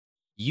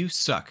You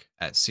suck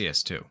at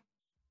CS2.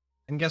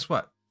 And guess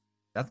what?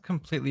 That's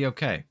completely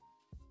okay.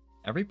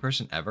 Every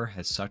person ever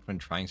has sucked when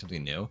trying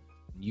something new,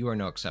 and you are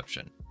no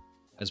exception.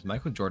 As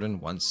Michael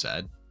Jordan once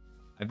said,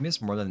 I've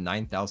missed more than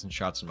 9,000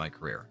 shots in my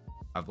career.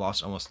 I've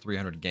lost almost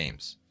 300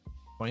 games.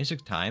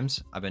 26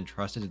 times, I've been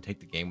trusted to take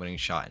the game-winning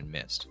shot and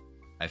missed.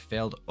 I've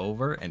failed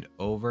over and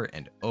over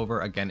and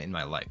over again in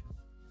my life.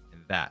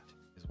 And that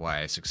is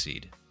why I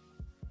succeed.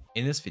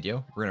 In this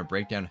video, we're going to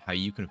break down how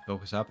you can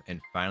focus up and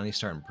finally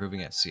start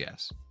improving at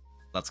CS.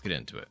 Let's get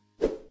into it.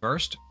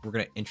 First, we're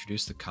going to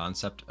introduce the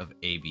concept of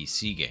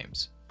ABC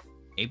games.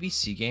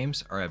 ABC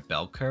games are a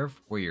bell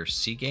curve where your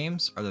C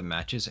games are the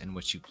matches in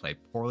which you play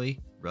poorly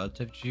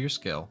relative to your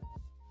skill,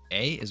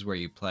 A is where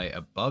you play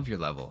above your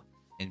level,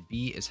 and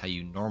B is how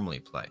you normally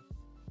play.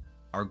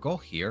 Our goal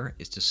here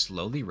is to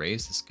slowly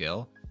raise the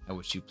skill at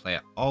which you play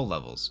at all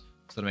levels,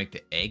 so to make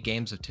the A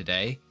games of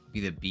today be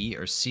the B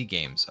or C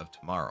games of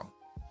tomorrow.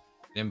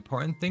 An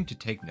important thing to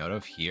take note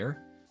of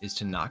here is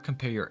to not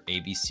compare your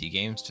ABC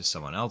games to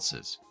someone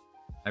else's.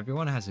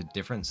 Everyone has a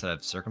different set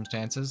of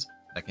circumstances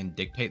that can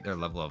dictate their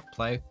level of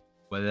play,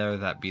 whether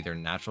that be their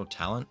natural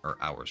talent or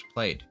hours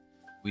played.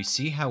 We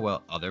see how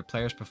well other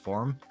players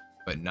perform,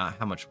 but not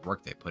how much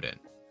work they put in.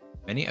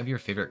 Many of your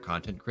favorite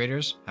content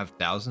creators have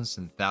thousands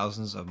and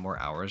thousands of more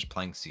hours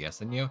playing CS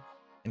than you,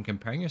 and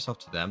comparing yourself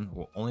to them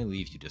will only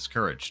leave you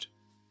discouraged.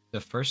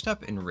 The first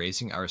step in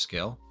raising our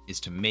skill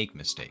is to make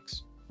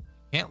mistakes.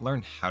 You can't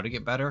learn how to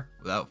get better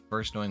without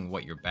first knowing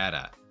what you're bad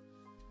at.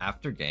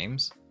 After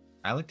games,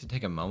 I like to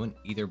take a moment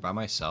either by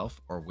myself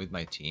or with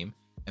my team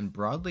and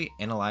broadly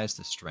analyze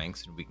the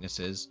strengths and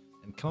weaknesses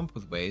and come up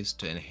with ways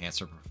to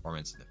enhance our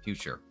performance in the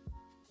future.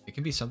 It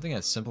can be something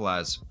as simple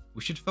as,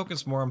 we should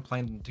focus more on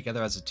playing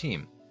together as a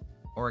team,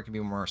 or it can be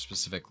more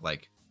specific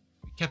like,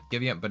 we kept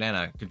giving up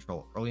banana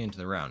control early into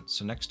the round,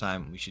 so next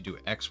time we should do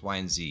X, Y,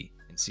 and Z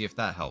and see if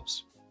that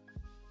helps.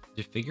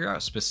 To figure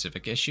out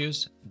specific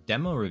issues,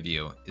 demo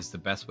review is the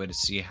best way to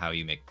see how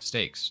you make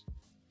mistakes.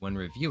 When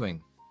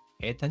reviewing,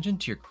 pay attention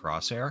to your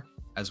crosshair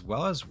as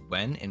well as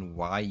when and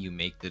why you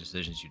make the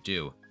decisions you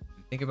do,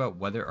 and think about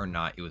whether or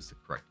not it was the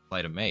correct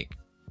play to make.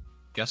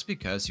 Just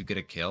because you get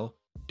a kill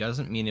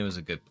doesn't mean it was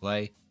a good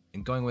play,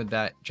 and going with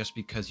that, just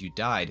because you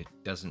died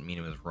doesn't mean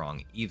it was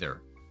wrong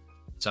either.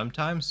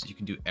 Sometimes you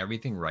can do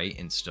everything right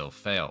and still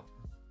fail.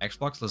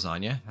 Xbox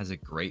Lasagna has a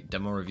great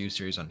demo review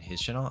series on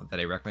his channel that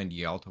I recommend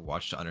y'all to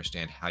watch to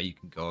understand how you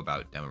can go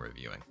about demo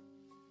reviewing.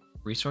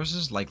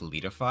 Resources like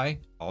Leetify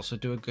also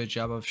do a good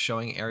job of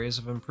showing areas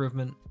of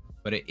improvement,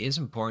 but it is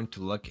important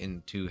to look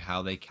into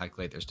how they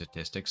calculate their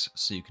statistics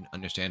so you can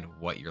understand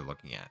what you're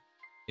looking at.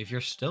 If you're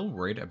still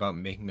worried about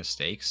making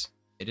mistakes,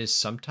 it is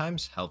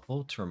sometimes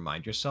helpful to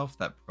remind yourself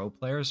that pro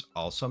players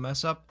also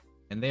mess up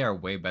and they are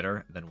way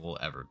better than we'll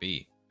ever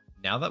be.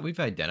 Now that we've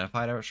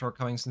identified our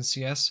shortcomings in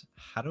CS,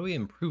 how do we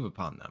improve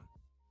upon them?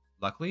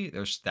 Luckily,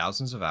 there's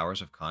thousands of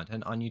hours of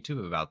content on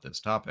YouTube about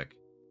this topic.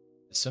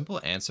 The simple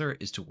answer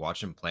is to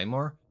watch and play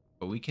more,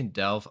 but we can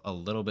delve a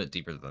little bit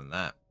deeper than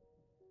that.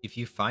 If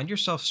you find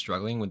yourself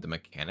struggling with the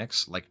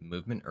mechanics like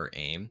movement or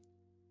aim,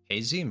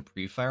 hazy and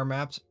pre-fire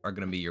maps are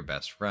going to be your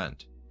best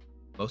friend.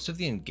 Most of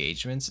the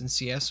engagements in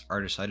CS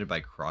are decided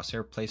by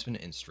crosshair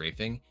placement and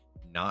strafing,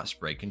 not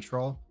spray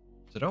control,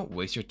 so don't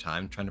waste your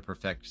time trying to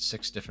perfect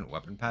 6 different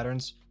weapon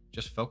patterns,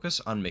 just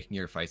focus on making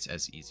your fights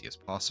as easy as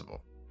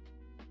possible.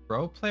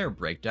 Pro player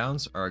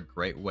breakdowns are a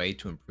great way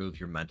to improve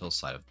your mental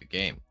side of the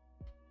game.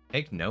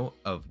 Take note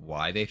of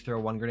why they throw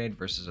one grenade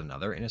versus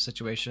another in a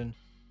situation,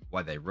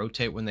 why they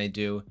rotate when they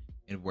do,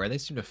 and where they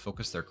seem to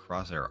focus their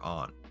crosshair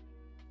on.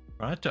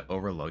 Try not to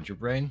overload your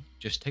brain,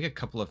 just take a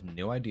couple of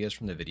new ideas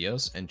from the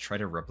videos and try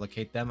to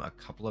replicate them a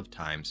couple of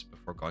times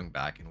before going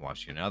back and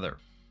watching another.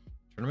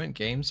 Tournament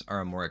games are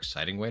a more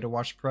exciting way to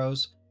watch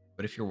pros,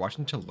 but if you're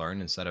watching to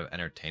learn instead of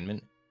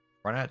entertainment,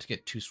 try not to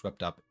get too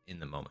swept up in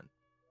the moment.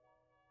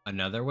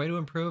 Another way to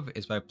improve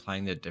is by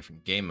playing the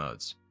different game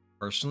modes.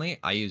 Personally,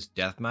 I use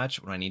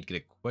Deathmatch when I need to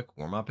get a quick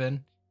warm-up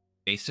in,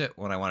 Face It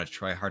when I want to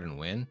try hard and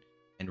win,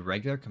 and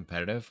regular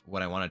competitive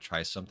when I want to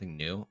try something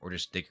new or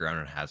just dig around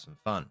and have some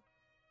fun.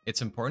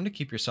 It's important to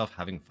keep yourself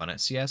having fun at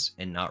CS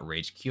and not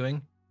rage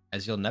queuing,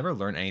 as you'll never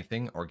learn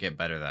anything or get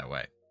better that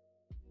way.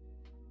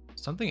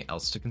 Something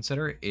else to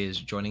consider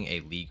is joining a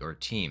league or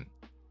team.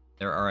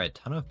 There are a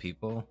ton of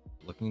people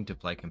looking to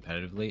play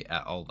competitively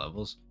at all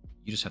levels,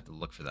 you just have to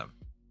look for them.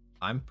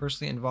 I'm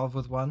personally involved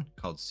with one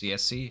called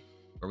CSC,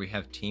 where we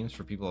have teams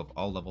for people of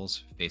all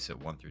levels, face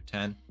it 1 through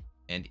 10,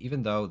 and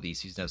even though the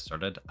season has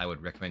started, I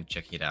would recommend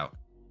checking it out,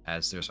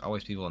 as there's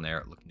always people in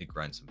there looking to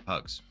grind some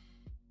pugs.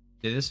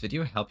 Did this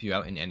video help you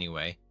out in any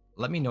way?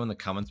 Let me know in the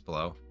comments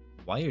below.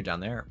 While you're down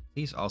there,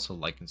 please also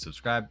like and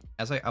subscribe,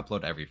 as I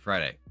upload every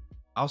Friday.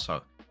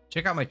 Also,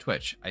 check out my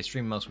Twitch, I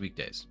stream most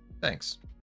weekdays. Thanks.